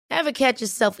Ever catch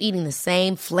yourself eating the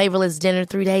same flavorless dinner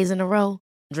 3 days in a row?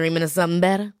 Dreaming of something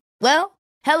better? Well,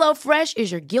 HelloFresh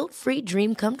is your guilt-free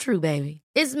dream come true, baby.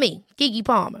 It's me, Keke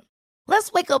Palmer.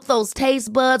 Let's wake up those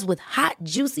taste buds with hot,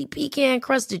 juicy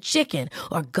pecan-crusted chicken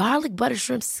or garlic butter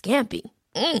shrimp scampi.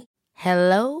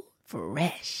 Hello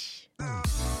Fresh.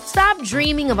 Stop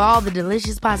dreaming of all the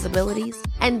delicious possibilities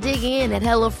and dig in at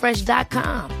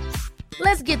HelloFresh.com.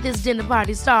 Let's get this dinner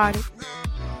party started.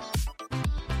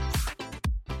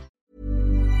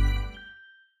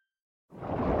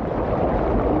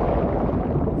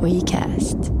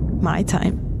 WeCast. My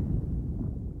time.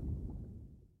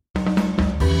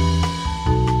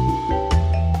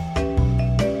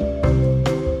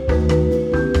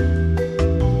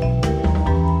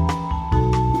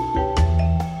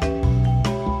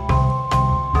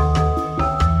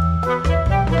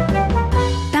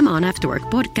 Tämä on After Work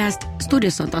Podcast.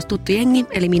 Studiossa on taas tuttu jengi,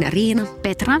 eli minä Riina,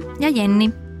 Petra ja Jenni.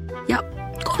 Ja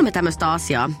 3 tämmöistä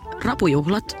asiaa.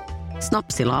 Rapujuhlat,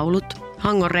 snapsilaulut,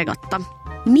 Hangon regatta.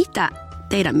 Mitä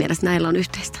teidän mielestä näillä on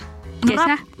yhteistä?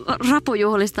 Kesä.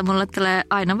 Rapujuhlista mulle tulee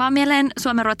aina vaan mieleen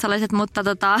suomenruotsalaiset, mutta,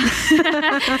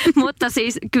 mutta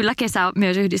siis kyllä kesä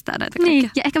myös yhdistää näitä kaikkia.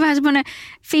 Niin, ja ehkä vähän semmoinen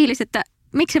fiilis, että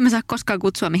miksi me saa koskaan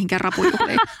kutsua mihinkään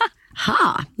rapujuhliin.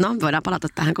 No voidaan palata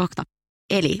tähän kohta.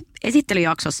 Eli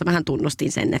esittelyjaksossa vähän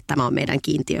tunnustin sen, että tämä on meidän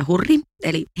kiintiöhurri.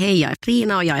 Eli hei ja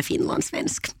Riina och jag är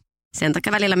finlandssvensk. Sen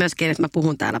takia välillä myöskin, että mä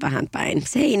puhun täällä vähän päin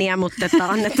seiniä, mutta että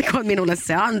annettakoon minulle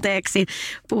se anteeksi.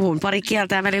 Puhun pari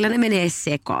kieltä ja välillä ne menee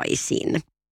sekaisin.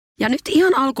 Ja nyt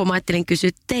ihan alkuun mä ajattelin kysyä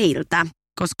teiltä,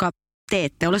 koska te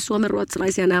ette ole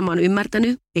suomenruotsalaisia, nämä mä oon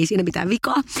ymmärtänyt. Ei siinä mitään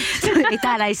vikaa. Ei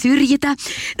täällä ei syrjitä.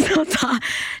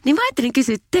 Niin mä ajattelin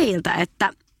kysyä teiltä,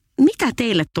 että mitä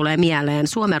teille tulee mieleen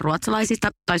suomenruotsalaisista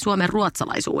tai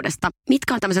suomenruotsalaisuudesta?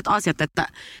 Mitkä on tämmöiset asiat, että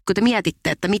kun te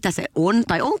mietitte, että mitä se on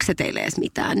tai onko se teille edes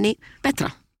mitään, niin Petra?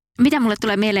 Mitä mulle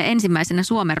tulee mieleen ensimmäisenä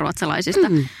suomenruotsalaisista?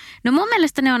 No mun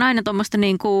mielestä ne on aina tuommoista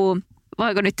niin kuin,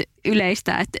 voiko nyt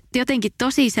yleistää, että jotenkin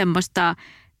tosi semmoista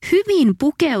hyvin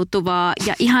pukeutuvaa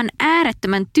ja ihan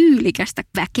äärettömän tyylikästä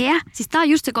väkeä. Siis tää on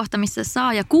just se kohta, missä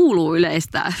saa ja kuuluu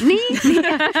yleistää. Niin.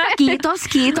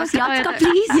 Kiitos. Jatka,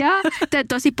 please. Ja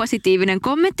tosi positiivinen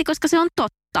kommentti, koska se on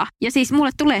totta. Ja siis mulle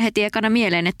tulee heti ekana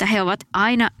mieleen, että he ovat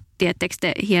aina, tiedättekö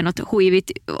te, hienot huivit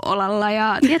olalla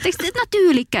ja tiedättekö te, no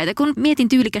tyylikkäitä. Kun mietin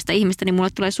tyylikästä ihmistä, niin mulle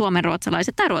tulee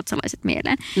suomenruotsalaiset tai ruotsalaiset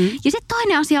mieleen. Ja sitten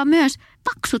toinen asia on myös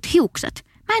paksut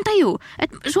hiukset. Mä en tajuu,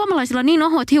 että suomalaisilla on niin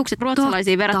ohuet hiukset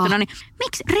ruotsalaisiin verrattuna, niin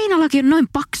miksi Riinallakin on noin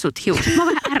paksut hiukset? Mä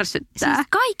vähän ärsyttää. Siis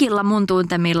kaikilla mun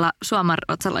tuntemilla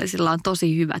suomenruotsalaisilla on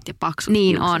tosi hyvät ja paksut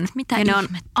niin hiukset. on. Mitä ne on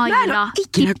aina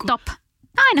tip-top.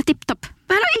 Aina tip-top.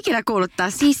 Mä en ole ikinä kuullut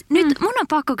tästä. Siis nyt mun on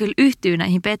pakko kyllä yhtyä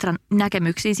näihin Petran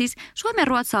näkemyksiin. Siis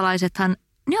suomenruotsalaisethan,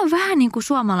 ne on vähän niin kuin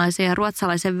suomalaisen ja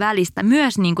ruotsalaisen välistä,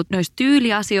 myös niin kuin noissa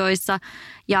tyyliasioissa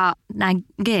ja näin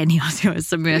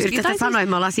geeniasioissa myöskin. Yritätkö sanoa, että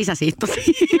me ollaan sisäsiittoisia?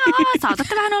 Joo,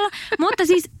 saatatte vähän olla. Mutta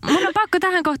siis mun on pakko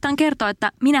tähän kohtaan kertoa,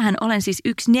 että minähän olen siis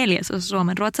 1/4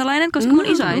 suomenruotsalainen, koska mun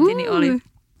isoäitini oli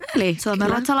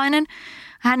suomenruotsalainen.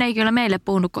 Hän ei kyllä meille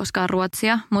puhunut koskaan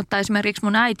ruotsia, mutta esimerkiksi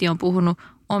mun äiti on puhunut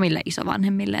omille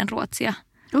isovanhemmilleen ruotsia.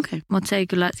 Okay. Mutta se ei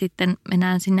kyllä sitten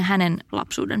enää sinne hänen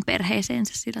lapsuuden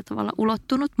perheeseensä sillä tavalla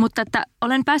ulottunut. Mutta että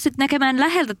olen päässyt näkemään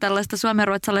läheltä tällaista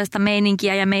suomenruotsalaista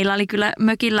meininkiä ja meillä oli kyllä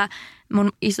mökillä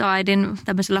mun isoäidin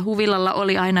tämmöisellä huvilalla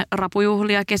oli aina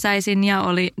rapujuhlia kesäisin ja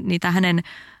oli niitä hänen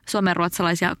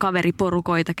suomenruotsalaisia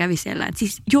kaveriporukoita kävi siellä. Et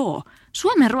siis joo,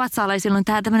 suomenruotsalaisilla on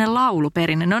tää tämmöinen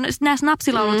lauluperinne. Ne on nämä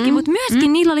snapsilaulutkin, mutta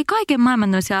myöskin niillä oli kaiken maailman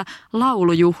tämmöisiä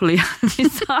laulujuhlia,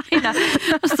 missä aina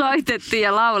soitettiin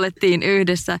ja laulettiin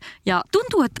yhdessä. Ja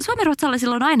tuntuu, että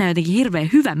suomenruotsalaisilla on aina jotenkin hirveän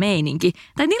hyvä meininki.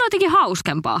 Tai niillä on jotenkin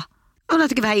hauskempaa. On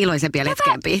jotenkin vähän iloisempia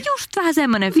letkeämpiä. Just vähän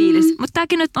semmoinen fiilis. Mutta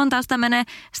tämäkin nyt on taas tämmöinen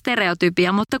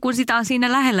stereotypia, mutta kun sitä on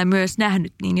siinä lähellä myös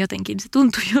nähnyt, niin jotenkin se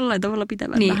tuntuu jollain tavalla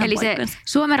pitävän niin, vähän eli paikkansa. se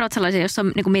suomenruotsalaisen, jos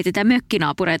on, niin kun mietitään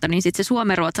mökkinaapureita, niin sitten se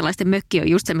suomenruotsalaisten mökki on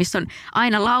just se, missä on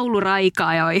aina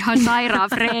lauluraikaa ja on ihan sairaan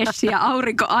fresh ja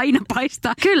aurinko aina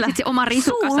paistaa. Kyllä. Sitten se oma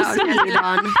risukasa on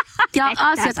siellä. Ja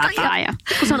asiat,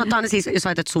 kun sanotaan siis, jos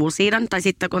laitat Solsidan, tai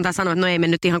sitten kun tää sanoo, että no ei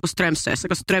mennyt ihan kuin Strömsössä,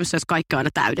 koska Strömsössä kaikki on aina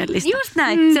täydellistä. Just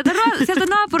näin. Sieltä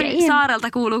naapurin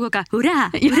saarelta kuuluu koko ajan, hurraa.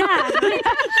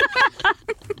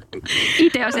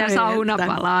 Itse on siellä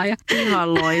saunapalaa.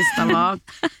 Ihan loistavaa.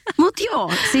 Mutta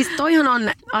joo, siis toihan on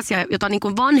asia, jota niin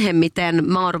kuin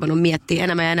vanhemmiten mä oon ruvennut miettimään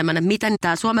enemmän ja enemmän, että miten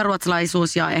tämä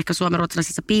suomenruotsalaisuus ja ehkä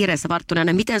suomenruotsalaisissa piireissä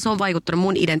varttuneena, miten se on vaikuttanut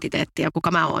mun identiteettiin ja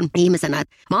kuka mä oon ihmisenä. Et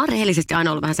mä oon rehellisesti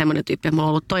aina ollut vähän semmoinen tyyppi, että mulla on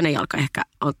ollut toinen jalka ehkä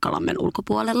ankkalammen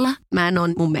ulkopuolella. Mä en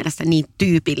ole mun mielestä niin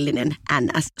tyypillinen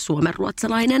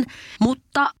NS-suomenruotsalainen,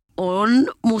 mutta on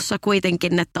mussa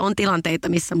kuitenkin, että on tilanteita,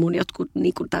 missä mun jotkut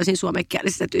niin kuin täysin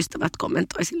suomenkieliset ystävät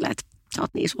kommentoi silleen, että sä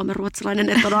oot niin suomenruotsalainen,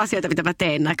 että on asioita, mitä mä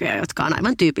teen näköjään, jotka on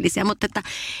aivan tyypillisiä. Mutta että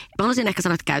mä haluaisin ehkä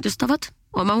sanoa, että käytöstavat.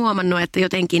 Olen huomannut, että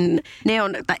jotenkin ne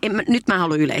on, nyt mä en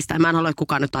halua yleistää, mä en halua, että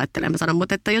kukaan nyt ajattelee, mä sanon,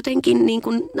 mutta että jotenkin niin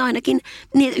kuin ainakin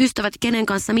ne ystävät, kenen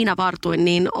kanssa minä vartuin,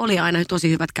 niin oli aina tosi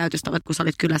hyvät käytöstavat, kun sä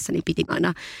olit kylässä, niin piti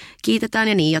aina kiitetään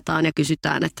ja niijataan ja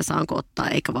kysytään, että saanko ottaa,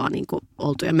 eikä vaan niin kuin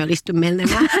oltu ja mölisty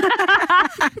menemään.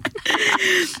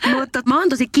 Mutta mä oon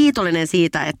tosi kiitollinen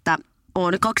siitä, että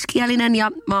olen kaksikielinen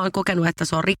ja mä oon kokenut, että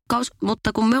se on rikkaus,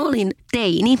 mutta kun mä olin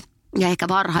teini ja ehkä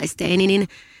varhaisteini, niin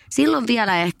silloin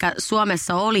vielä ehkä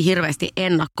Suomessa oli hirveästi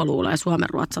ennakkoluuloja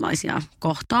suomenruotsalaisia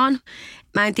kohtaan.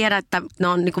 Mä en tiedä, että ne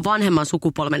on niin kuin vanhemman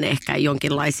sukupolven ehkä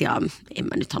jonkinlaisia, en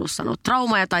mä nyt halua sanoa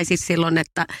traumaja, tai siis silloin,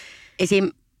 että esim.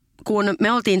 Kun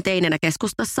me oltiin teinenä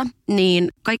keskustassa, niin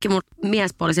kaikki mun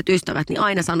miespuoliset ystävät niin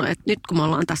aina sanoi, että nyt kun me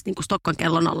ollaan tässä niin kuin Stockholm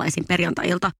kellon alla esim.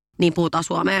 Perjantai-ilta, niin puhutaan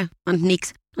suomea.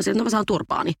 Miksi? No sitten mä saan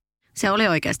turpaani. Se oli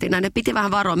oikeasti näin. Ne piti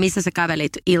vähän varoa, missä sä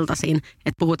kävelit iltaisin,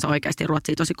 että puhut sä oikeasti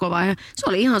ruotsia tosi kovaa. Ja se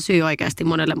oli ihan syy oikeasti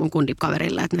monelle mun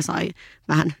kundikaverille, että ne sai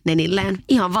vähän nenilleen.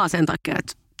 Ihan vaan sen takia,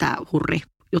 että tää hurri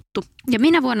juttu. Ja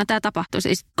minä vuonna tämä tapahtui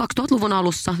siis? 2000-luvun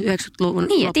alussa, 90-luvun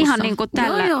niin, lopussa. Ihan niin kuin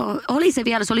tällä. Joo, oli se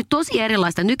vielä. Se oli tosi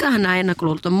erilaista. Nykyään nämä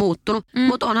ennakkoluulot on muuttunut.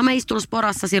 Mutta onhan mä istunut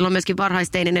sporassa silloin myöskin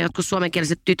varhaisteininen. Jotkut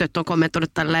suomenkieliset tytöt on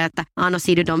kommentoinut tälleen, että Anna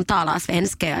sidudom taalaa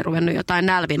svenska ja ruvennut jotain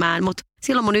nälvimään. Mutta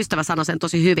silloin mun ystävä sanoi sen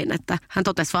tosi hyvin, että hän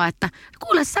totesi vaan, että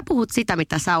kuule sä puhut sitä,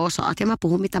 mitä sä osaat ja mä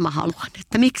puhun, mitä mä haluan.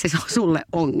 Että miksi se on sulle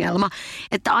ongelma.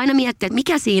 Että aina miettii, että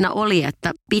mikä siinä oli,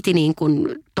 että piti niin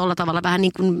kuin tolla tavalla vähän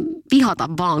niin kuin vihata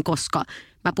vaan, koska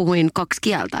mä puhuin kaksi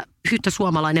kieltä. Yhtä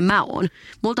suomalainen mä oon.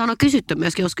 Multa on kysytty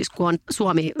myöskin joskus, kun on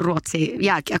Suomi-Ruotsi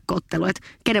jääkiekkoottelu, että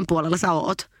kenen puolella sä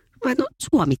oot. Mä no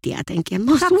Suomi tietenkin.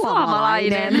 Mä oon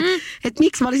suomalainen. Että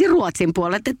miksi mä olisin Ruotsin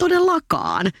puolella, että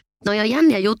todellakaan. No on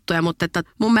jänniä juttuja, mutta että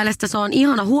mun mielestä se on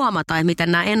ihana huomata, että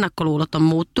miten nämä ennakkoluulot on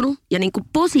muuttunut ja niin kuin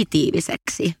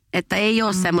positiiviseksi. Että ei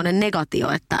ole semmoinen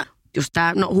negatio, että just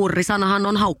tämä, no hurrisanahan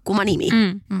on haukkuma nimi.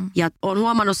 Ja on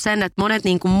huomannut sen, että monet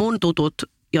niin kuin mun tutut,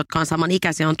 jotka on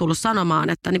samanikäisiä, on tullut sanomaan,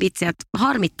 että ne vitsi, että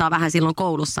harmittaa vähän silloin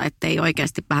koulussa, että ei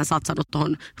oikeasti vähän satsannut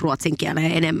tuohon ruotsin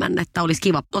kieleen enemmän, että olisi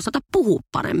kiva osata puhua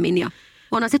paremmin. Ja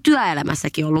onhan se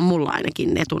työelämässäkin ollut mulla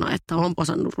ainakin etuna, että on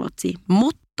osannut ruotsia,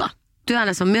 mutta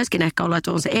työelämässä on myöskin ehkä ollut,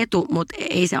 että se on se etu, mutta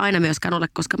ei se aina myöskään ole,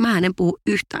 koska mä en puhu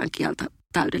yhtään kieltä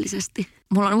täydellisesti.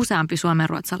 Mulla on useampi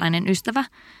suomenruotsalainen ystävä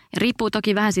ja riippuu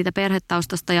toki vähän siitä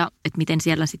perhetaustasta ja että miten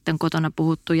siellä sitten kotona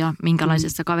puhuttu ja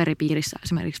minkälaisessa kaveripiirissä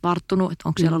esimerkiksi varttunut, että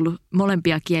onko siellä ollut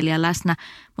molempia kieliä läsnä.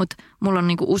 Mutta mulla on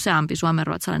niinku useampi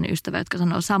suomenruotsalainen ystävä, jotka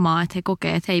sanoo samaa, että he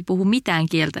kokee, että he ei puhu mitään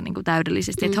kieltä niinku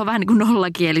täydellisesti. Että he on vähän niin kuin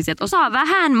nollakielisiä, että osaa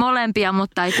vähän molempia,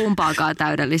 mutta ei kumpaakaan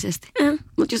täydellisesti.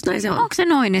 Mutta just näin se on. Onko se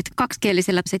noin, että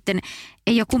kaksikielisellä sitten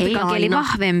ei ole kumpikaan kieli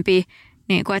vahvempi?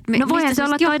 Niin kuin, että no voihan se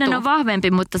olla, että toinen on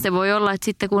vahvempi, mutta se voi olla, että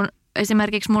sitten kun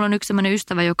esimerkiksi mulla on yksi sellainen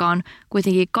ystävä, joka on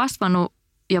kuitenkin kasvanut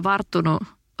ja varttunut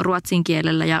ruotsin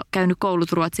kielellä ja käynyt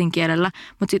koulut ruotsin kielellä,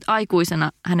 mutta sitten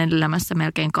aikuisena hänen elämässä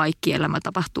melkein kaikki elämä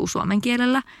tapahtuu suomen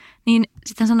kielellä, niin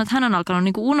sitten hän sanoi, että hän on alkanut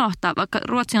niinku unohtaa, vaikka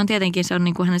ruotsi on tietenkin, se on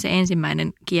niinku hänen se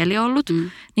ensimmäinen kieli ollut,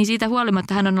 niin siitä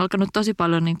huolimatta hän on alkanut tosi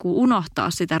paljon niinku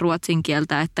unohtaa sitä ruotsin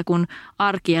kieltä, että kun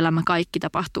arkielämä kaikki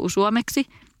tapahtuu suomeksi,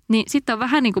 niin sitten on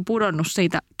vähän niin kuin pudonnut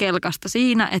siitä kelkasta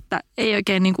siinä, että ei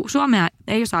oikein niin kuin suomea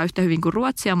ei osaa yhtä hyvin kuin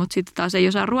ruotsia, mutta sitten taas ei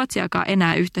osaa ruotsiakaan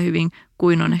enää yhtä hyvin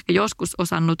kuin on ehkä joskus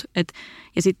osannut.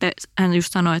 Ja sitten hän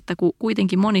just sanoi, että kun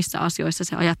kuitenkin monissa asioissa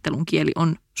se ajattelun kieli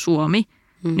on suomi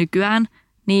nykyään,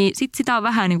 niin sitten sitä on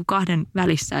vähän niin kuin kahden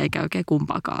välissä eikä oikein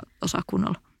kumpaakaan osaa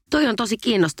kunnolla. Toi on tosi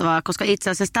kiinnostavaa, koska itse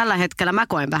asiassa tällä hetkellä mä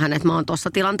koen vähän, että mä oon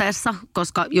tuossa tilanteessa,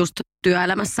 koska just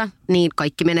työelämässä niin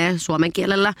kaikki menee suomen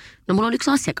kielellä. No mulla on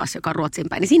yksi asiakas, joka on ruotsin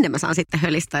päin, niin sinne mä saan sitten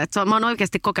hölistää. Mä oon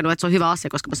oikeasti kokenut, että se on hyvä asia,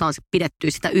 koska mä saan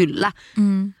pidettyä sitä yllä.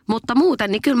 Mutta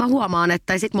muuten, niin kyllä mä huomaan,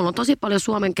 että sit mulla on tosi paljon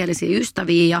suomenkielisiä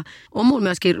ystäviä ja on mulla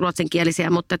myöskin ruotsinkielisiä,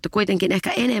 mutta että kuitenkin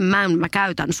ehkä enemmän mä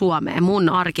käytän suomea mun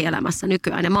arkielämässä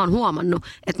nykyään. Ja mä oon huomannut,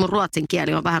 että mun ruotsin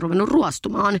kieli on vähän ruvennut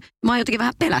ruostumaan. Mä oon jotenkin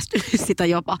vähän pelästynyt sitä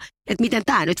jopa, että miten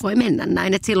tää nyt voi mennä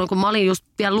näin. Että silloin kun mä olin just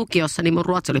vielä lukiossa, niin mun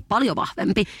ruotsi oli paljon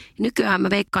vahvempi. Nykyään mä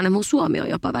veikkaan, että mun suomi on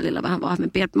jopa välillä vähän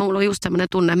vahvempi. Että mulla on just semmoinen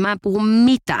tunne, että mä en puhu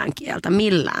mitään kieltä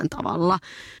millään tavalla.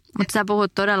 Mutta sä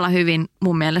puhut todella hyvin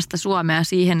mun mielestä suomea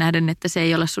siihen nähden, että se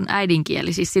ei ole sun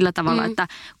äidinkieli. Siis sillä tavalla, että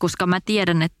koska mä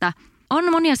tiedän, että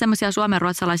on monia semmoisia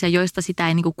suomenruotsalaisia, joista sitä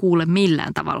ei niinku kuule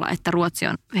millään tavalla, että ruotsi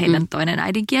on heidän toinen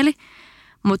äidinkieli.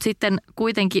 Mutta sitten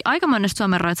kuitenkin aika monesta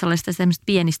suomenruotsalaisista semmoista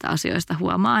pienistä asioista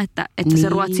huomaa, että se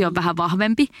ruotsi on vähän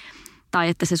vahvempi. tai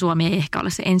että se suomi ei ehkä ole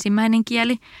se ensimmäinen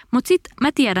kieli. Mutta sitten mä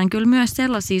tiedän kyllä myös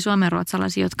sellaisia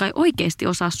suomenruotsalaisia, jotka ei oikeasti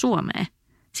osaa suomea.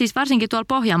 Siis varsinkin tuolla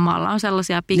Pohjanmaalla on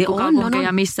sellaisia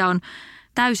pikkukaupunkeja, missä on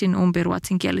täysin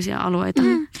umpiruotsinkielisiä alueita.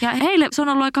 Ja heille se on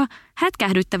ollut aika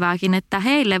hätkähdyttävääkin, että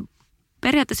heille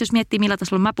periaatteessa jos miettii millä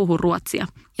tasolla mä puhun ruotsia,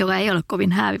 joka ei ole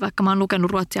kovin häävi, vaikka mä oon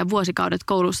lukenut ruotsia vuosikaudet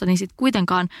koulussa, niin sitten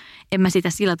kuitenkaan en mä sitä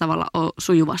sillä tavalla ole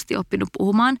sujuvasti oppinut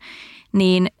puhumaan.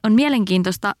 Niin on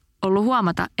mielenkiintoista ollut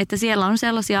huomata, että siellä on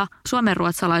sellaisia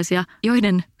suomenruotsalaisia,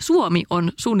 joiden suomi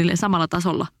on suunnilleen samalla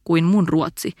tasolla kuin mun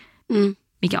ruotsi,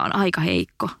 mikä on aika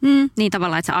heikko. Niin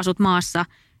tavallaan, että sä asut maassa,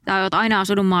 tai oot aina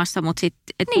asunut maassa, mutta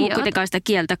sitten et puhu kuitenkaan sitä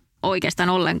kieltä oikeastaan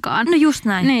ollenkaan. No just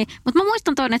näin. Niin, mutta mä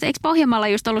muistan toinen, että eikö Pohjanmaalla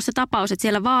just ollut se tapaus, että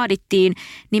siellä vaadittiin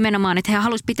nimenomaan, että he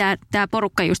halusivat pitää tämä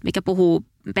porukka just, mikä puhuu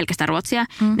pelkästään ruotsia,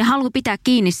 ne haluaa pitää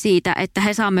kiinni siitä, että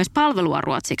he saa myös palvelua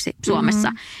ruotsiksi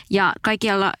Suomessa. Ja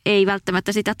kaikkialla ei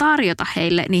välttämättä sitä tarjota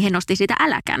heille, niin he nosti sitä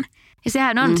äläkän. Ja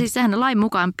sehän on, siis sehän lain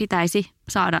mukaan pitäisi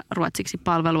saada ruotsiksi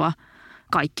palvelua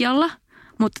kaikkialla.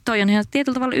 Mutta toi on ihan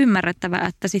tietyllä tavalla ymmärrettävää,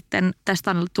 että sitten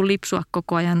tästä on alettu lipsua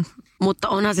koko ajan. Mutta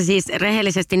onhan se siis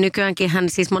rehellisesti nykyäänkin hän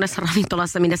siis monessa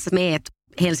ravintolassa, minne sä meet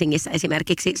Helsingissä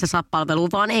esimerkiksi, sä saat palvelua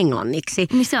vaan englanniksi.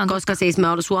 Koska siis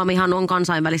Suomihan on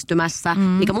kansainvälistymässä,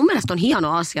 mikä mun mielestä on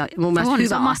hieno asia ja mun mielestä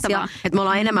hyvä asia. Että me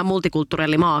ollaan enemmän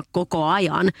multikulttuurimaa koko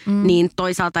ajan, niin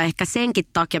toisaalta ehkä senkin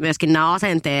takia myöskin nämä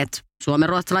asenteet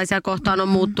suomenruotsalaisia kohtaan on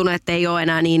muuttunut, että ei ole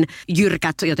enää niin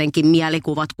jyrkät jotenkin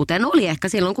mielikuvat, kuten oli ehkä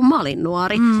silloin, kun mä olin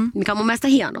nuori, mikä on mun mielestä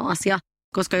hieno asia.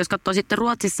 Koska jos katsoo sitten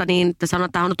Ruotsissa, niin te sanotaan,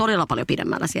 että tämä on todella paljon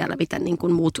pidemmällä siellä, miten niin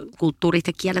kuin muut kulttuurit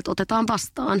ja kielet otetaan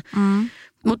vastaan.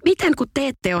 Mutta miten kun te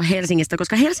ette ole Helsingistä,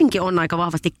 koska Helsinki on aika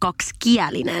vahvasti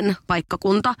kaksikielinen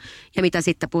paikkakunta, ja mitä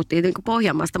sitten puhuttiin niin kuin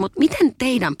Pohjanmaasta, mutta miten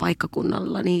teidän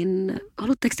paikkakunnalla, niin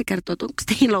haluatteko te kertoa, että onko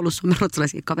teillä ollut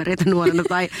suomenruotsalaisia kavereita nuorena,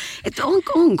 tai että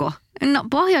onko? No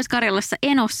Pohjois-Karjalassa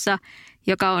Enossa,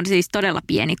 joka on siis todella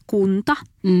pieni kunta,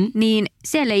 niin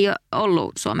siellä ei ole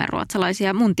ollut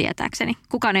suomenruotsalaisia mun tietääkseni.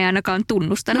 Kukaan ei ainakaan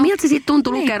tunnustanut. No miltä se siitä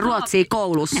tuntui lukea ruotsia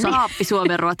koulussa? Kaappi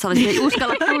suomenruotsalaisia ei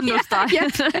uskalla tunnustaa.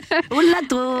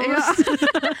 Ullatus!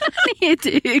 Niin,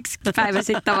 yksi päivä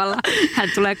sitten tavallaan hän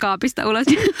tulee kaapista ulos.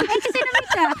 Eikä siinä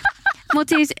mitään.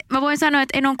 Mutta siis mä voin sanoa,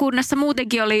 että Enon kunnassa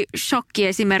muutenkin oli shokki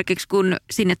esimerkiksi, kun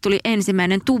sinne tuli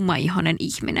ensimmäinen tummaihoinen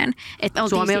ihminen.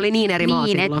 Suomi oli niin eri maa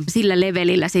silloin. Että sillä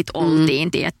levelillä sitten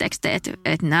oltiin, tiedättekö te,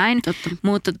 että näin.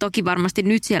 Mutta toki varmasti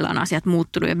nyt siellä on asiat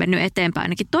muuttunut ja mennyt eteenpäin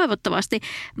ainakin toivottavasti.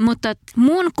 Mutta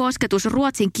mun kosketus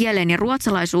ruotsin kieleen ja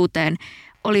ruotsalaisuuteen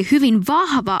oli hyvin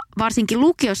vahva, varsinkin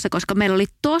lukiossa, koska meillä oli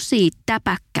tosi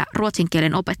täpäkkä ruotsin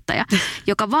kielen opettaja,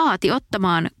 joka vaati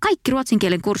ottamaan kaikki ruotsin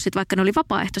kielen kurssit, vaikka ne oli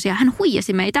vapaaehtoisia. Hän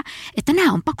huijasi meitä, että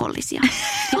nämä on pakollisia.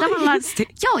 Ja tavallaan,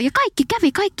 ja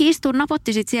kaikki istuu,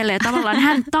 napotti sit siellä ja tavallaan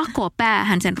hän takoi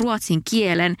päähän sen ruotsin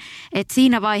kielen. Että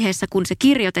siinä vaiheessa, kun se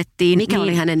kirjoitettiin. Mikä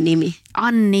oli hänen nimi?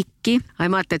 Annikki. Ai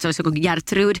mä ajattelin, että se olisi joku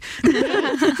Gertrud.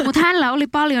 Mutta hänellä oli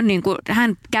paljon,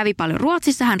 hän kävi paljon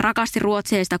Ruotsissa, hän rakasti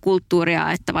ruotsia ja sitä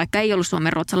kulttuuria, että vaikka ei ollut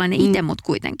suomenruotsalainen itse, mutta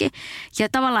kuitenkin. Ja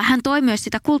tavallaan hän toi myös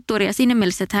sitä kulttuuria siinä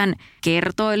mielessä, että hän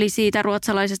kertoili siitä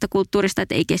ruotsalaisesta kulttuurista,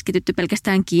 että ei keskitytty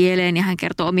pelkästään kieleen ja hän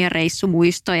kertoi omia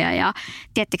reissumuistoja ja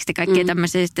tiedättekö te kaikkia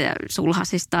tämmöisistä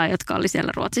sulhasista, jotka oli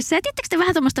siellä Ruotsissa. Ja tiedättekö te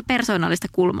vähän tuommoista persoonallista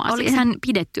kulmaa? Oliko hän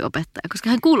pidetty opettaja, koska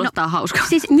hän kuulostaa hauskaa.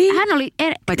 Siis hän oli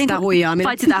Paitsi tämä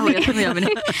huijaaminen.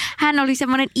 Hän oli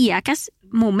semmoinen iäkäs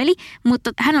mummeli,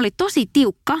 mutta hän oli tosi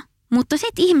tiukka. Mutta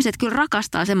sitten ihmiset kyllä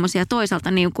rakastaa semmoisia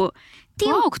toisaalta niinku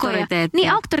tiukkoja.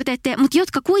 Auktoriteetteja, mutta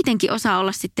jotka kuitenkin osaa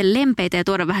olla sitten lempeitä ja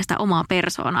tuoda vähän sitä omaa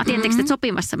persoonaa. Tietenkin että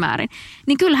sopimassa määrin.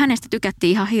 Niin kyllä hänestä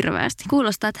tykättiin ihan hirveästi.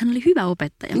 Kuulostaa, että hän oli hyvä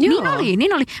opettaja.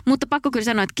 Niin oli. Mutta pakko kyllä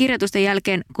sanoa, että kirjoitusten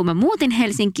jälkeen, kun mä muutin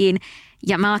Helsinkiin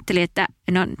ja mä ajattelin, että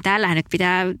no täällähän nyt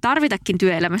pitää tarvitakin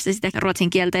työelämässä sitä ruotsin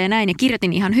kieltä ja näin. Ja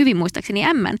kirjoitin ihan hyvin muistaakseni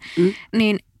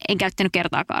niin en käyttänyt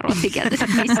kertaakaan ruotsin kieltä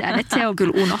missään. Että se on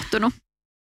kyllä unohtunut.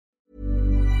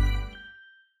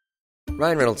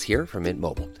 Ryan Reynolds here from Mint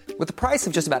Mobile. With the price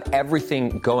of just about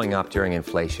everything going up during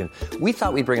inflation, we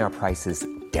thought we'd bring our prices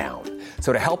down.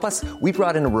 So to help us, we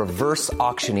brought in a reverse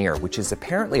auctioneer, which is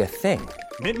apparently a thing.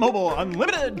 Mint Mobile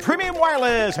Unlimited Premium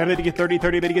Wireless. How to get 30,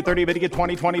 30, bit to get 30, bit to get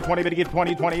 20, 20, 20, bit to get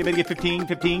 20, 20, bit to get 15,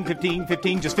 15, 15,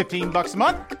 15, just $15 a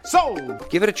month? Sold!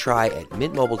 Give it a try at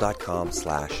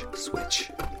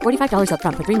mintmobile.com/switch. $45 up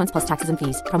front for 3 months plus taxes and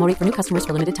fees. Promo rate for new customers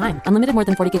for limited time. Unlimited more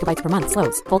than 40 gigabytes per month.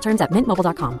 Slows full terms at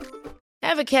mintmobile.com.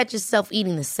 Ever catch yourself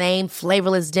eating the same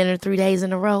flavorless dinner 3 days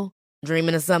in a row?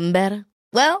 Dreaming of something better?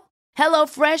 Well,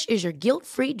 HelloFresh is your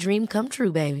guilt-free dream come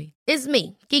true, baby. It's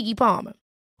me, Keke Palmer.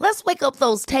 Let's wake up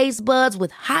those taste buds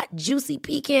with hot, juicy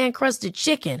pecan-crusted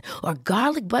chicken or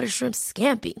garlic butter shrimp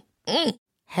scampi.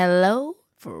 Hello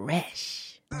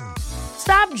Fresh.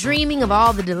 Stop dreaming of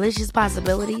all the delicious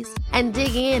possibilities and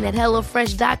dig in at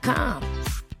HelloFresh.com.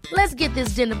 Let's get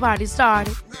this dinner party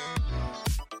started.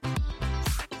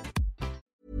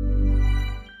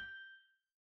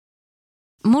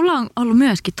 Mulla on ollut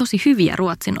myöskin tosi hyviä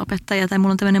ruotsin opettajia, tai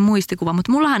mulla on tämmöinen muistikuva,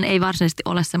 mutta mullahan ei varsinaisesti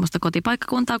ole semmoista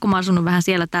kotipaikkakuntaa, kun mä oon asunut vähän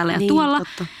siellä, täällä ja niin, tuolla.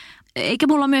 Totta. Eikä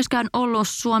mulla myöskään ollut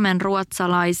suomen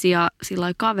ruotsalaisia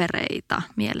sillai kavereita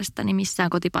mielestäni missään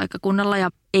kotipaikkakunnalla ja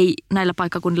ei, näillä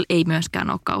paikkakunnilla ei myöskään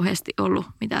ole kauheasti ollut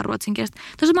mitään ruotsinkielistä.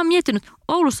 Tosiaan mä oon miettinyt,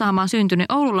 Oulussahan mä oon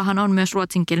syntynyt, Oulullahan on myös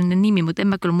ruotsinkielinen nimi, mutta en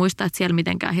mä kyllä muista, että siellä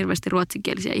mitenkään hirveästi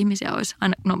ruotsinkielisiä ihmisiä olisi.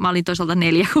 Aina, no mä olin toisaalta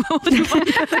 4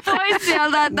 pois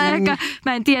sieltä, että ehkä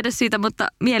mä en tiedä siitä, mutta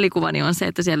mielikuvani on se,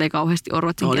 että siellä ei kauheasti ole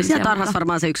ruotsinkielisiä. Oli siellä tarhassa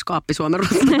varmaan se yksi kaappi suomen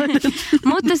ruotsalainen.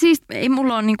 Mutta siis ei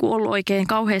mulla ole niinku ollut oikein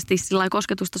kauheasti sillai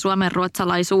kosketusta suomen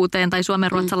ruotsalaisuuteen tai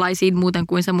suomen ruotsalaisiin muuten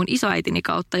kuin se mun isoäitini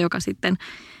kautta, joka sitten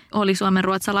oli suomen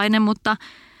ruotsalainen, mutta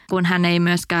kun hän ei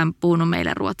myöskään puhunut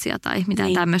meille ruotsia tai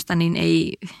mitään tämmöistä, niin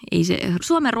ei se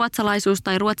suomen ruotsalaisuus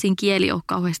tai ruotsin kieli ole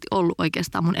kauheasti ollut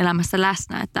oikeastaan mun elämässä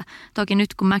läsnä. Että toki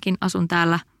nyt kun mäkin asun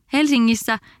täällä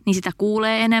Helsingissä, niin sitä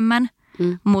kuulee enemmän,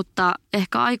 mutta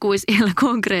ehkä aikuisiellä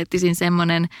konkreettisin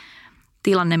semmoinen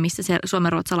tilanne, missä se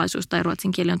suomenruotsalaisuus tai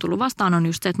ruotsin kieli on tullut vastaan, on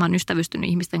just se, että mä oon ystävystynyt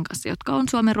ihmisten kanssa, jotka on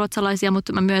suomenruotsalaisia,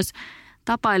 mutta mä myös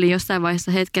tapailin jossain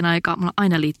vaiheessa hetken aikaa, mulla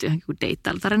aina liittyy johonkin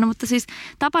deittailutarina, mutta siis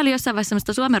tapailin jossain vaiheessa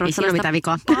semmoista suomenruotsalaista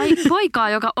poikaa,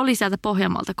 joka oli sieltä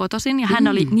Pohjanmaalta kotoisin ja hän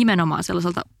oli nimenomaan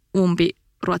sellaiselta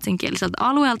ruotsinkieliseltä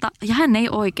alueelta ja hän ei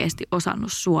oikeasti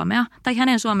osannut suomea. Tai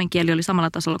hänen suomen kieli oli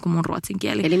samalla tasolla kuin mun ruotsin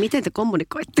kieli. Eli miten te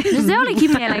kommunikoitte? No se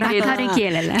olikin mielenkiintoinen. Rakkauden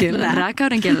kielellä. Kyllä.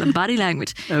 Rakkauden kielellä, body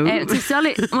language. Siis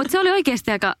mutta se oli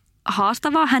oikeasti aika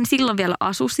haastavaa. Hän silloin vielä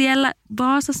asui siellä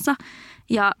Vaasassa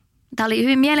ja tämä oli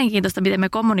hyvin mielenkiintoista, miten me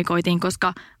kommunikoitiin,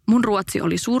 koska mun ruotsi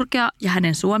oli surkea ja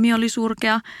hänen suomi oli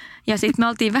surkea. Ja sitten me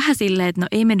oltiin vähän silleen, että no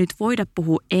ei me nyt voida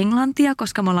puhua englantia,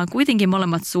 koska me ollaan kuitenkin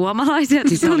molemmat suomalaisia.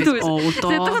 Siis se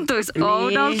tuntuisi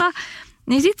oudolta.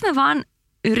 Niin sitten me vaan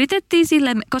yritettiin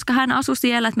silleen, koska hän asui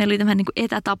siellä, että meillä oli tämmöinen niin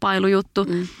etätapailujuttu,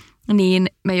 niin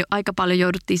me jo aika paljon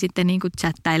jouduttiin sitten niin kuin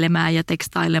chattailemaan ja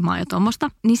tekstailemaan ja tuommoista.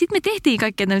 Niin sitten me tehtiin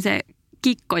kaikkea tämmöisiä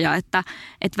kikkoja, että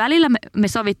välillä me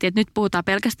sovittiin, että nyt puhutaan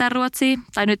pelkästään ruotsia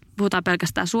tai nyt puhutaan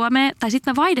pelkästään suomea. Tai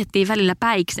sitten me vaihdettiin välillä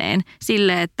päikseen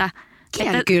sille, että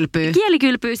kieli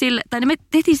kylpyy sille. Tai me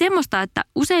tehtiin semmoista, että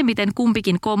useimmiten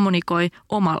kumpikin kommunikoi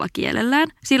omalla kielellään.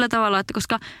 Sillä tavalla, että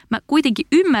koska mä kuitenkin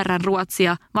ymmärrän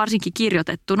ruotsia, varsinkin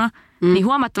kirjoitettuna, niin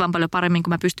huomattavan paljon paremmin, kun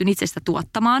mä pystyn itse sitä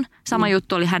tuottamaan. Sama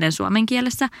juttu oli hänen suomen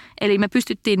kielessä. Eli me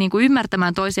pystyttiin niin kuin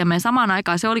ymmärtämään toisiamme ja samaan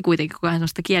aikaan se oli kuitenkin koko ajan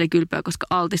sellaista kielikylpyä, koska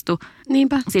altistui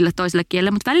sille toiselle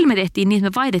kielelle. Mutta välillä me tehtiin niin,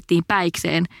 että me vaihdettiin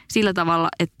päikseen sillä tavalla,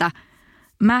 että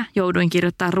mä jouduin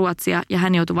kirjoittamaan ruotsia ja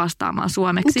hän joutui vastaamaan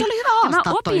suomeksi. Mutta oli hyvä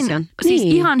haastaa toisiaan. Siis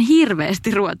ihan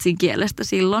hirveästi ruotsin kielestä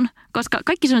silloin, koska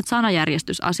kaikki sellaiset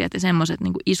sanajärjestysasiat ja semmoiset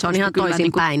niin isosti kyllä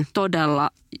niin todella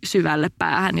syvälle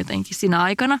päähän jotenkin siinä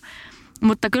aikana.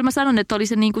 Mutta kyllä mä sanon, että oli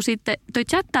se niin kuin sitten, toi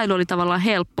chattailu oli tavallaan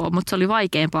helppoa, mutta se oli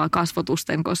vaikeampaa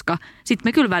kasvotusten, koska sitten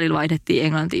me kyllä välillä vaihdettiin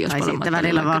englantiin, jos tai sitten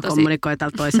välillä vaan kommunikoi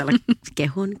tällä toisella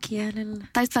kehon kielellä.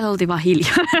 Tai sitten oltiin vaan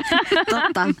hiljaa.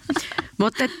 Totta.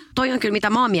 Mutta toi on kyllä, mitä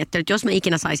mä oon miettinyt, jos mä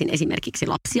ikinä saisin esimerkiksi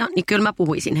lapsia, niin kyllä mä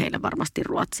puhuisin heille varmasti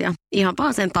ruotsia. Ihan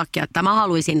vaan sen takia, että mä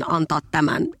haluaisin antaa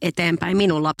tämän eteenpäin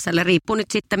minun lapselle. Riippuu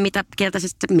nyt sitten, mitä kieltä se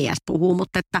mies puhuu,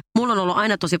 mutta että mulla on ollut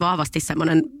aina tosi vahvasti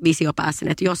semmoinen visio päässä,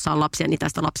 että jos saa lapsia, niin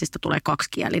tästä lapsista tulee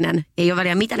kaksikielinen. Ei ole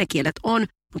väliä, mitä ne kielet on,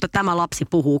 mutta tämä lapsi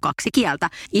puhuu 2 kieltä.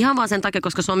 Ihan vaan sen takia,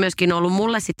 koska se on myöskin ollut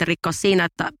mulle sitten rikkaus siinä,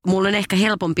 että mulla on ehkä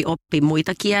helpompi oppia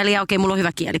muita kieliä. Okei, mulla on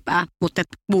hyvä kielipää, mutta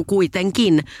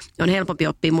kuitenkin on helpompi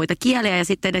oppia muita kieliä. Ja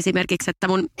sitten esimerkiksi, että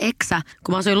mun eksä,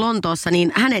 kun mä asuin Lontoossa,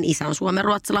 niin hänen isä on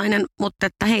suomenruotsalainen, mutta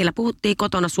että heillä puhuttiin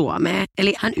kotona suomea.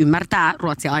 Eli hän ymmärtää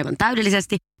ruotsia aivan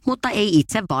täydellisesti, mutta ei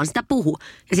itse vaan sitä puhu.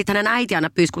 Ja sitten hänen äiti aina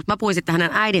pyysi, kun mä puhuin sitten hänen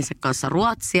äidinsä kanssa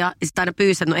ruotsia, ja sitten aina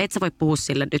pyysi, että no et sä voi puhua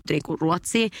sille nyt niin kuin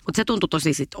ruotsia. Mutta se tuntui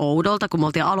tosi sitten oudolta, kun me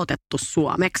oltiin aloitettu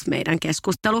suomeksi meidän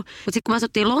keskustelu. Mutta sitten kun me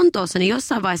asuttiin Lontoossa, niin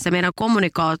jossain vaiheessa meidän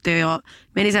kommunikaatio jo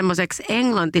meni semmoiseksi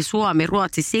englanti, suomi,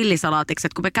 ruotsi, sillisalaatiksi,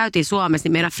 että kun me käytiin Suomessa,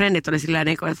 niin meidän frendit oli silleen,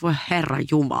 että voi herra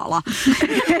jumala.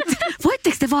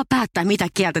 Voitteko te vaan päättää, mitä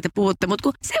kieltä te puhutte? Mutta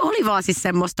kun se oli vaan siis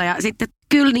semmoista ja sitten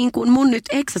kyllä niin kuin mun nyt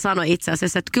eksä sanoi itse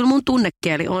asiassa, että kyllä mun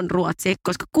tunnekieli on ruotsi,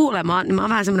 koska kuulemaan, niin mä oon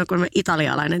vähän semmoinen kuin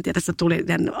italialainen, tietysti tuli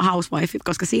housewife,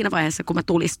 koska siinä vaiheessa kun mä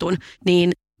tulistun,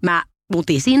 niin mä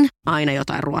mutisin aina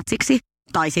jotain ruotsiksi.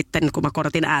 Tai sitten kun mä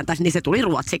korotin ääntä, niin se tuli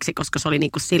ruotsiksi, koska se oli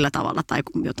niin kuin sillä tavalla, tai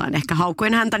kun jotain ehkä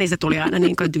haukuin häntä, niin se tuli aina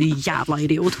niin kuin jävla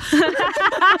idiot.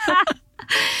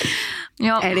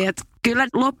 Joo. Eli et kyllä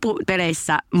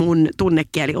loppupeleissä mun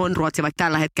tunnekieli on ruotsi, vaikka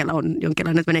tällä hetkellä on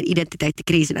jonkinlainen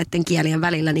identiteettikriisi näiden kielien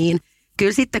välillä, niin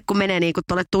kyllä sitten kun menee niin kuin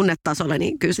tuolle tunnetasolle,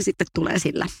 niin kyllä se sitten tulee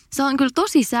sillä. Se on kyllä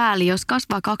tosi sääli, jos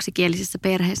kasvaa kaksikielisessä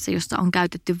perheessä, jossa on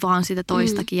käytetty vaan sitä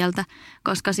toista kieltä.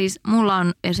 Koska siis mulla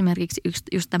on esimerkiksi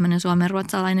just tämmöinen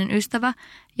suomenruotsalainen ystävä,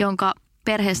 jonka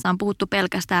perheessä on puhuttu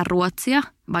pelkästään ruotsia,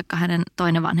 vaikka hänen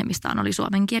toinen vanhemmistaan oli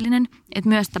suomenkielinen. Että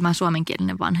myös tämä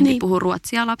suomenkielinen vanhempi puhuu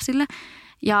ruotsia lapsille.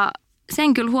 Ja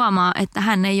sen kyllä huomaa, että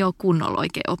hän ei ole kunnolla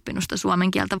oikein oppinut sitä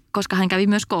suomen kieltä, koska hän kävi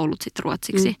myös koulut sitten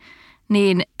ruotsiksi.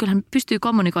 Niin kyllähän pystyy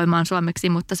kommunikoimaan suomeksi,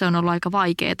 mutta se on ollut aika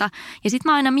vaikeaa. Ja sitten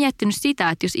mä oon aina miettinyt sitä,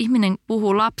 että jos ihminen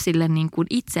puhuu lapsille niin kuin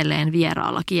itselleen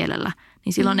vieraalla kielellä,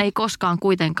 niin silloin ei koskaan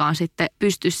kuitenkaan sitten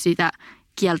pysty sitä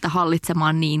kieltä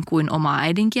hallitsemaan niin kuin omaa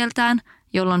äidinkieltään,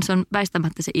 jolloin se on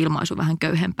väistämättä se ilmaisu vähän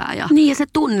köyhempää. Niin ja se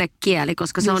tunnekieli,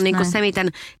 koska se on niin kuin se, miten,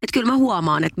 että kyllä mä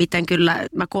huomaan, että miten kyllä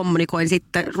mä kommunikoin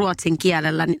sitten ruotsin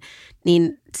kielellä,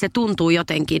 niin se tuntuu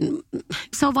jotenkin,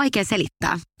 se on vaikea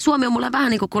selittää. Suomi on mulle vähän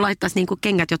niin kuin kun laittaisi niin kuin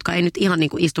kengät, jotka ei nyt ihan niin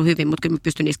kuin istu hyvin, mutta kyllä mä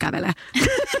pystyn niissä kävelemään.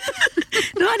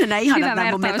 No aina nämä ihanat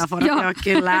nämä mun metaforat. Joo,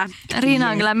 kyllä. Riina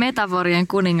on kyllä metaforien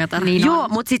kuningatar. Joo,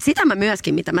 mutta sitten sitä mä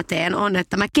myöskin, mitä mä teen, on,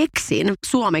 että mä keksin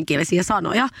suomenkielisiä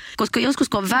sanoja, koska joskus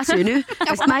kun on väsynyt,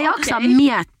 ja sit mä jaksan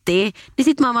miettiä, niin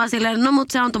sit mä oon vaan silleen, no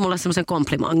mut se antoi mulle semmoisen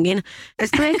komplimangin. Ja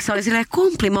sit Reksa oli silleen,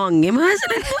 komplimangi. Mä oon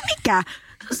silleen, no mikä?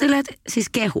 Silleen, että siis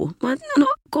kehu. Mä oon, no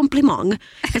komplimang.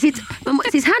 Ja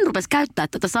siis hän rupesi käyttää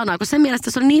tätä sanaa, kun sen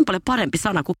mielestä se on niin paljon parempi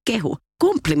sana kuin kehu.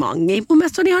 Komplimangi. Mun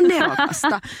mielestä se on ihan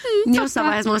nerokasta. Jossain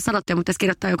vaiheessa mulle sanottiin, että pitäisi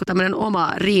kirjoittaa joku tämmöinen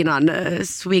oma Riinan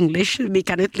Swinglish,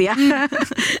 mikä nyt liian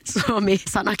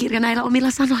Suomi-sanakirja näillä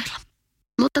omilla sanoilla.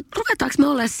 Mutta ruvetaanko me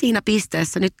olla siinä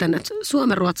pisteessä nyt, että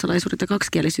suomenruotsalaisuudet ja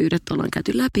kaksikielisyydet ollaan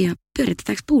käyty läpi ja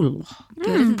pyöritetäänkö pulloa?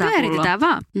 Pyöritetään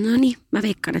vaan. No niin, mä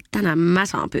veikkaan, että tänään mä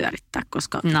saan pyörittää,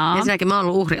 koska ensinnäkin mä oon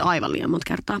ollut uhri aivan liian monta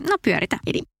kertaa. No pyöritään.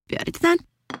 Eli pyöritetään.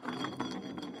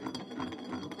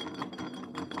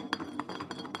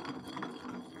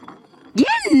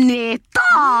 Jenni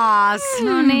taas!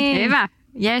 No niin. Hyvä.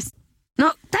 Yes.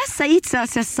 No tässä itse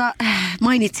asiassa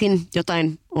mainitsin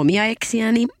jotain omia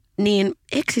eksiäni. Niin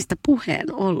eksistä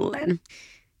puheen ollen,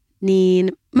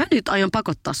 niin mä nyt aion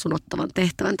pakottaa sun ottavan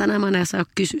tehtävän. Tänään mä en saa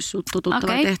kysyä sut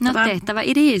tututtavan tehtävän. No tehtävä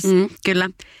it is. Kyllä.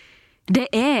 Det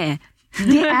är.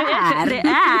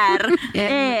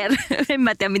 En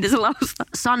mä tiedä, miten se laustaa.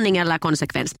 Sanning eller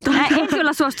konsekvens. En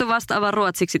kyllä suostu vastaamaan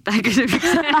ruotsiksi tähän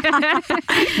kysymykseen.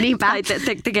 Niinpä. Tai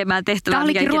tekemään tehtävää. Tämä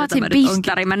olikin ruotsin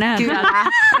pistari, mä näen.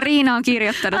 Kyllä. Riina on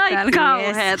kirjoittanut täällä.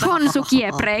 Kauheeta.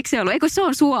 Konsukiepre, eikö se ollut? Eikö se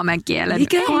on suomen kielen?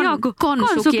 Mikä?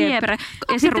 Konsukiepre.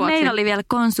 Ja sitten meillä oli vielä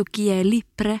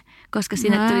konsukielipre, koska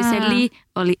sinne tuli se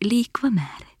oli liikkuva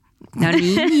määrä. No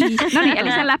niin,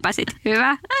 eli sä läpäsit.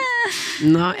 Hyvä.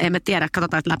 No en mä tiedä,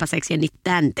 katsotaan, että läpäiseekö Jenni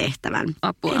tämän tehtävän.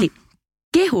 Apua. Eli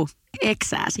kehu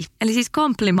eksääsi. Eli siis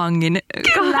komplimangin.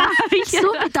 Kyllä.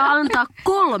 Sun pitää antaa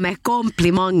 3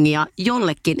 komplimangia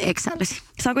jollekin eksällesi.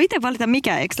 Saanko itse valita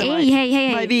mikä eksä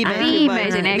Hei. vai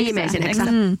viimeisen eksä?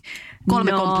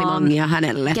 3 komplimangia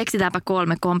hänelle. Keksitäänpä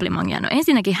 3 komplimangia. No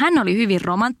ensinnäkin hän oli hyvin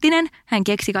romanttinen. Hän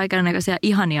keksi kaikenlaisia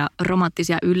ihania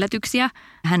romanttisia yllätyksiä.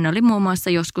 Hän oli muun muassa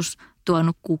joskus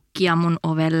tuonut kukkia mun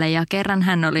ovelle ja kerran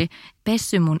hän oli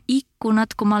pessy mun ikkunat,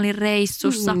 kun mä olin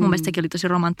reissussa. Mun mielestä sekin oli tosi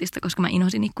romanttista, koska mä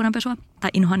inhosin ikkunanpesua. Tai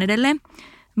inhoan edelleen.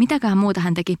 Mitäköhän muuta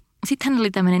hän teki? Sitten hän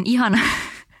oli tämmöinen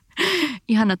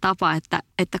ihana tapa,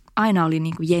 että aina oli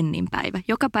niin kuin Jennin päivä.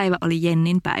 Joka päivä oli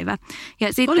Jennin päivä.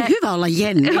 Ja sitten, oli hyvä olla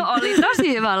Jenni. Oli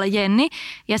tosi hyvä olla Jenni.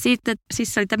 Ja sitten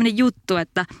siis oli tämmöinen juttu,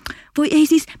 että voi ei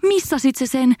siis, missasit se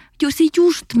sen, se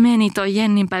just meni toi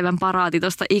Jennin päivän paraati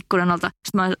tuosta ikkunan alta.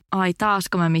 Sitten mä,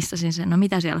 taasko mä missasin sen, no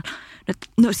mitä siellä on?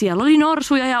 No siellä oli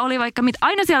norsuja ja oli vaikka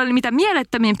aina siellä oli mitä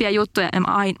mielettömimpiä juttuja.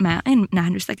 Mä en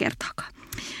nähnyt sitä kertaakaan.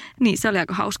 Niin, se oli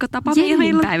aika hauska tapa.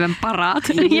 Jennin päivän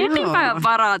paraati. Jennin päivän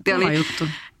paraati oli. Juttu.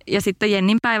 Ja sitten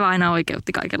Jennin päivä aina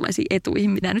oikeutti kaikenlaisiin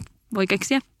etuihin, mitä nyt voi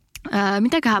keksiä.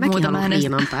 Mitäköhän muuta mä hänestä...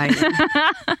 Riinan päivä.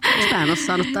 Sitä en ole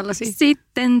saanut tällaisia.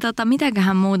 Sitten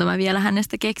mitäköhän muuta mä vielä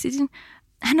hänestä keksisin.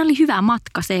 Hän oli hyvä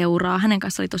matkaseuraa. Hänen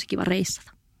kanssa oli tosi kiva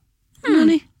reissata. No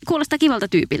niin. Kuulostaa kivalta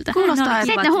tyypiltä. Kuulostaa.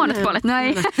 Sitten ne huonot puolet. No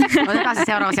ei. Otetaan se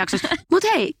seuraavassa jaksossa. Mutta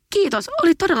hei, kiitos.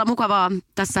 Oli todella mukavaa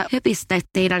tässä höpistä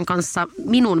teidän kanssa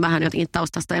minun vähän jotenkin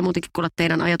taustasta ja muutenkin kuulla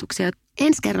teidän ajatuksia.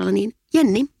 Ensi kerralla niin,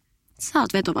 Jenni, sä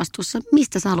oot vetovastuussa.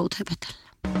 Mistä sä haluat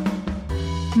höpötellä?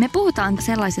 Me puhutaan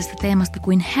sellaisesta teemasta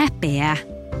kuin häpeä.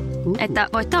 Että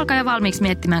voitte alkaa jo valmiiksi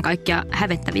miettimään kaikkia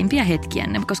hävettävimpiä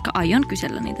hetkiänne, koska aion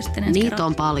kysellä niitä sitten ensi Niitä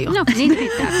on paljon. No, niitä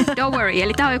riittää. Don't worry.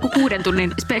 Eli tää on joku 6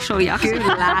 tunnin special jakso.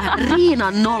 Kyllä.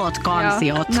 Riinan nolot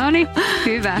kansiot. No niin,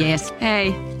 hyvä. Yes.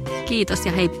 Hei. Kiitos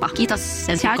ja heippa. Kiitos.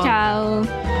 Ciao, ciao.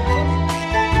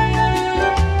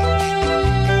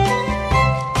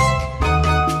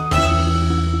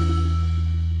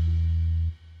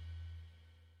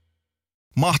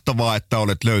 Mahtavaa, että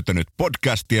olet löytänyt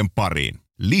podcastien pariin.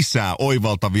 Lisää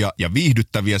oivaltavia ja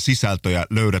viihdyttäviä sisältöjä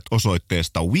löydät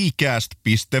osoitteesta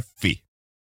wecast.fi.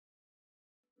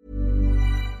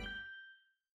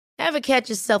 Ever catch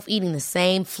yourself eating the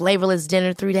same flavorless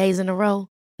dinner 3 days in a row?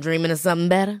 Dreaming of something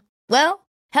better? Well,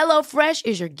 HelloFresh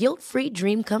is your guilt-free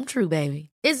dream come true, baby.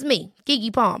 It's me,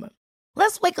 Keke Palmer.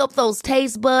 Let's wake up those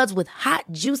taste buds with hot,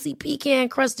 juicy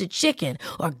pecan-crusted chicken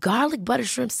or garlic butter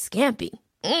shrimp scampi.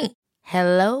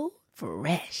 Hello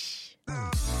Fresh.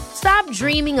 Stop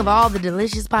dreaming of all the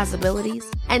delicious possibilities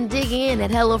and dig in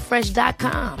at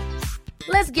HelloFresh.com.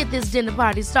 Let's get this dinner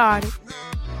party started.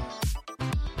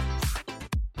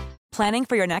 Planning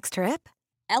for your next trip?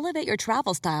 Elevate your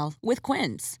travel style with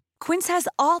Quince. Quince has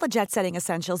all the jet-setting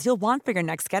essentials you'll want for your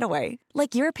next getaway,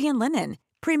 like European linen,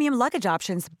 premium luggage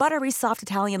options, buttery soft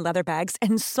Italian leather bags,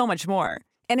 and so much more.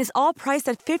 And is all priced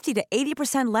at 50 to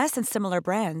 80% less than similar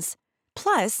brands.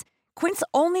 Plus, Quince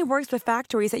only works with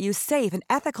factories that use safe and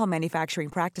ethical manufacturing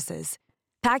practices.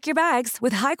 Pack your bags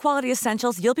with high-quality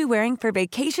essentials you'll be wearing for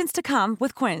vacations to come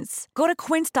with Quince. Go to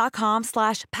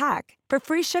quince.com/pack for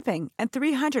free shipping and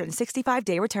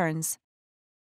 365-day returns.